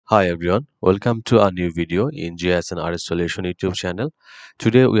Hi everyone, welcome to a new video in GIS RS Solution YouTube channel.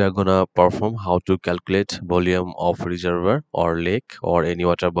 Today we are gonna perform how to calculate volume of reservoir or lake or any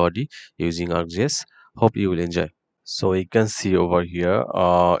water body using ArcGIS. Hope you will enjoy. So you can see over here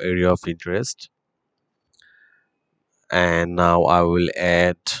area of interest, and now I will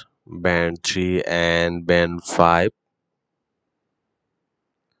add band 3 and band 5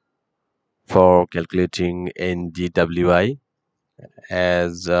 for calculating NDWI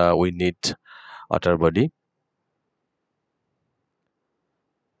as we need water body.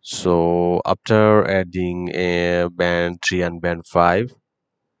 So after adding a band 3 and band 5,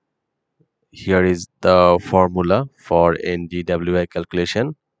 here is the formula for NDWI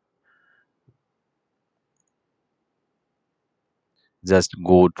calculation. Just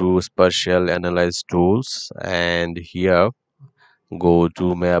go to Spatial Analyze Tools and here go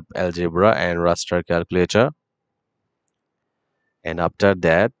to Map Algebra and Raster Calculator, and after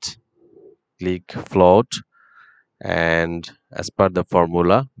that click Float, and as per the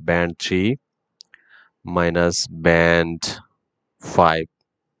formula band 3 minus band 5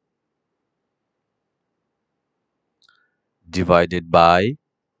 divided by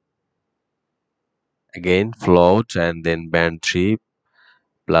again float and then band 3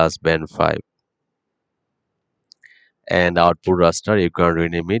 plus band 5, and output raster you can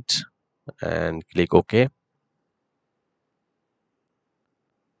rename it and click OK.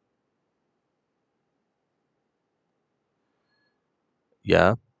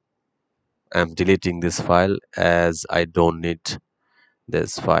 Yeah, I'm deleting this file as I don't need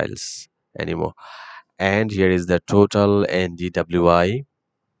these files anymore. And here is the total NDWI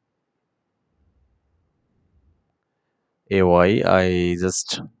AY.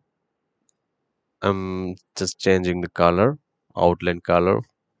 I'm just changing the color, outline color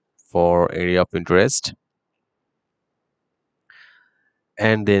for area of interest,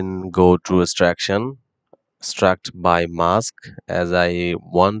 and then go to extraction, extract by mask as I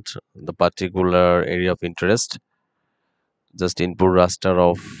want the particular area of interest. Just input raster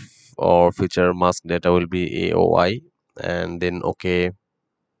of or feature mask data will be AOI, and then OK.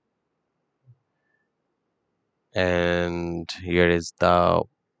 And here is the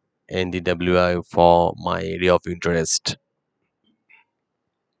NDWI for my area of interest.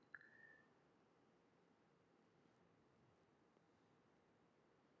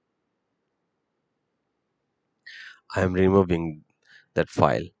 I am removing that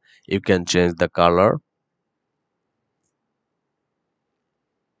file. You can change the color,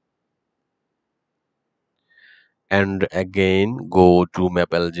 and again go to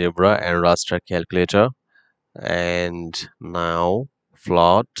Map Algebra and Raster Calculator, and now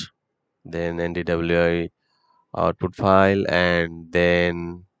plot, then NDWI output file, and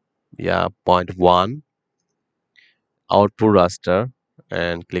then point 1 output raster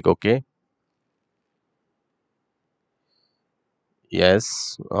and click OK.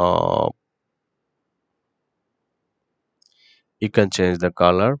 Yes, you can change the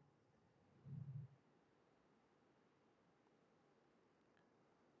color.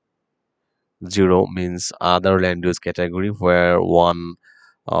 Zero means other land use category, where one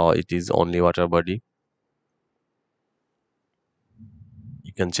it is only water body.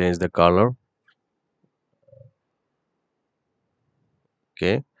 You can change the color.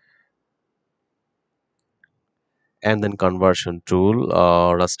 Okay, and then conversion tool,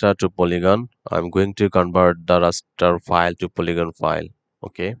 raster to polygon. I'm going to convert the raster file to polygon file.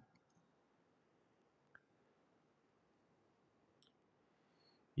 Okay,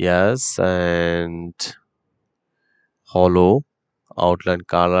 yes, and hollow, outline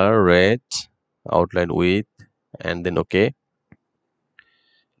color red, outline width, and then okay.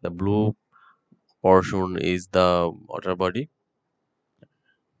 The blue portion is the water body,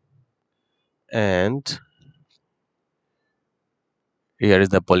 and here is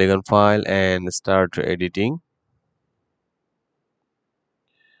the polygon file, and start editing.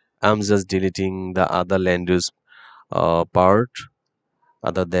 I'm just deleting the other land use part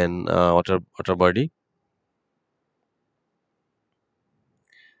other than water body.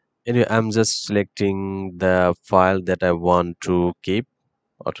 Anyway, I'm just selecting the file that I want to keep,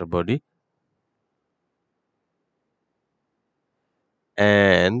 water body,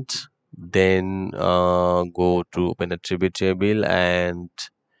 and then go to open attribute table, and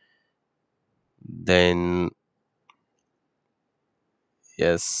then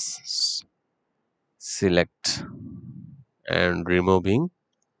yes, select and removing,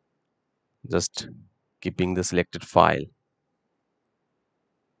 just keeping the selected file.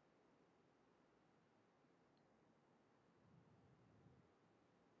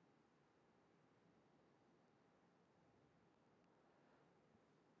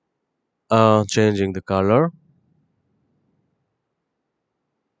 Changing the color.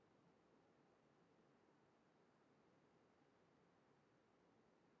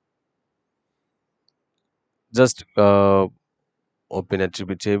 Just open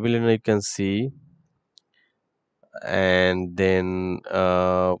attribute table and you can see, and then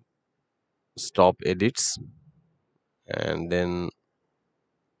stop edits, and then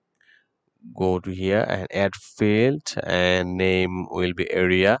go to here and add field, and name will be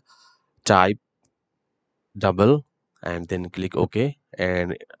area, type double, and then click OK,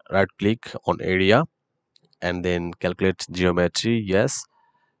 and right click on area, and then calculate geometry, yes,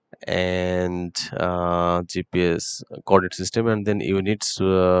 and GPS coordinate system, and then units,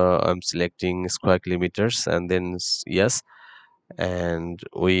 I'm selecting square kilometers, and then yes, and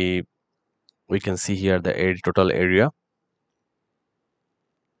we can see here the area, total area.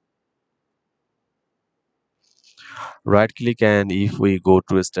 Right click, and if we go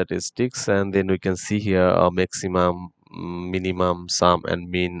to statistics, and then we can see here a maximum, minimum, sum, and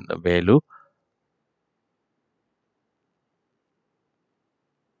mean value.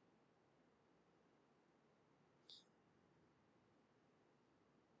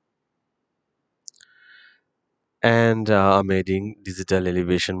 And I'm adding digital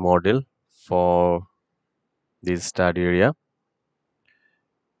elevation model for this study area.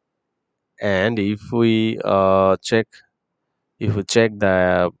 And if we check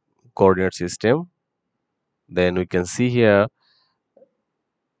the coordinate system, then we can see here,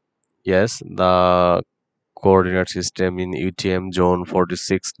 yes, the coordinate system in UTM zone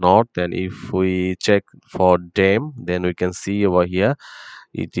 46 north. And if we check for DAM, then we can see over here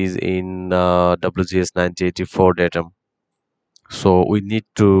it is in WGS 9084 datum. So we need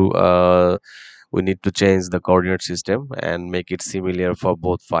to change the coordinate system and make it similar for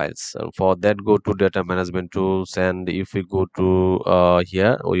both files. And for that, go to data management tools, and if we go to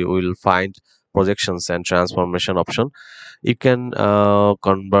here, we will find projections and transformation option. You can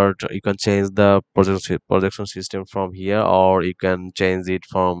you can change the projection system from here, or you can change it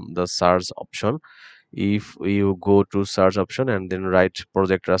from the search option. If you go to search option and then write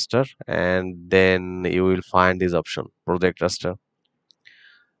project raster, and then you will find this option, project raster,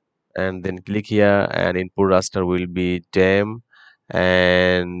 and then click here, and input raster will be dam,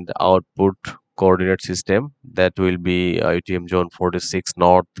 and output coordinate system, that will be UTM zone 46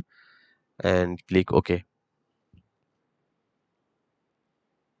 north, and click OK.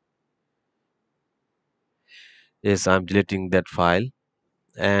 Yes, I'm deleting that file,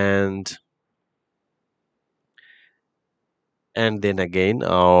 and then again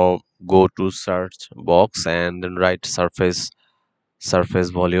go to search box and then write surface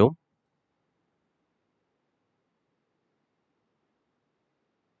volume,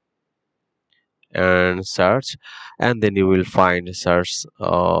 and search, and then you will find search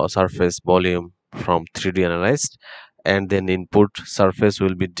surface volume from 3D analyzed, and then input surface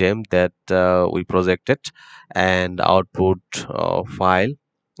will be gem that we projected, and output file,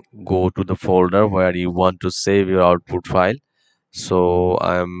 go to the folder where you want to save your output file. So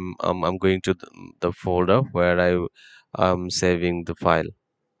I'm going to the folder where I'm saving the file.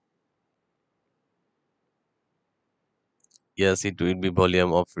 Yes, it will be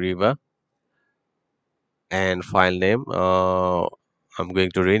volume of river, and file name, I'm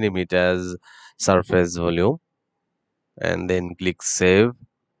going to rename it as surface volume, and then click save,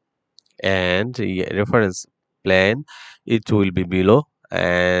 and reference plane, it will be below,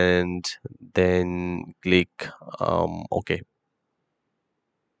 and then click OK.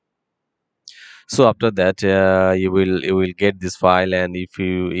 So after that, you will get this file, and if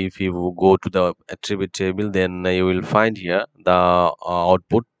you go to the attribute table, then you will find here the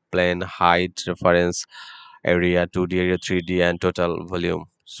output, plane, height, reference area, 2D area, 3D, and total volume.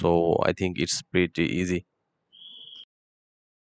 So I think it's pretty easy.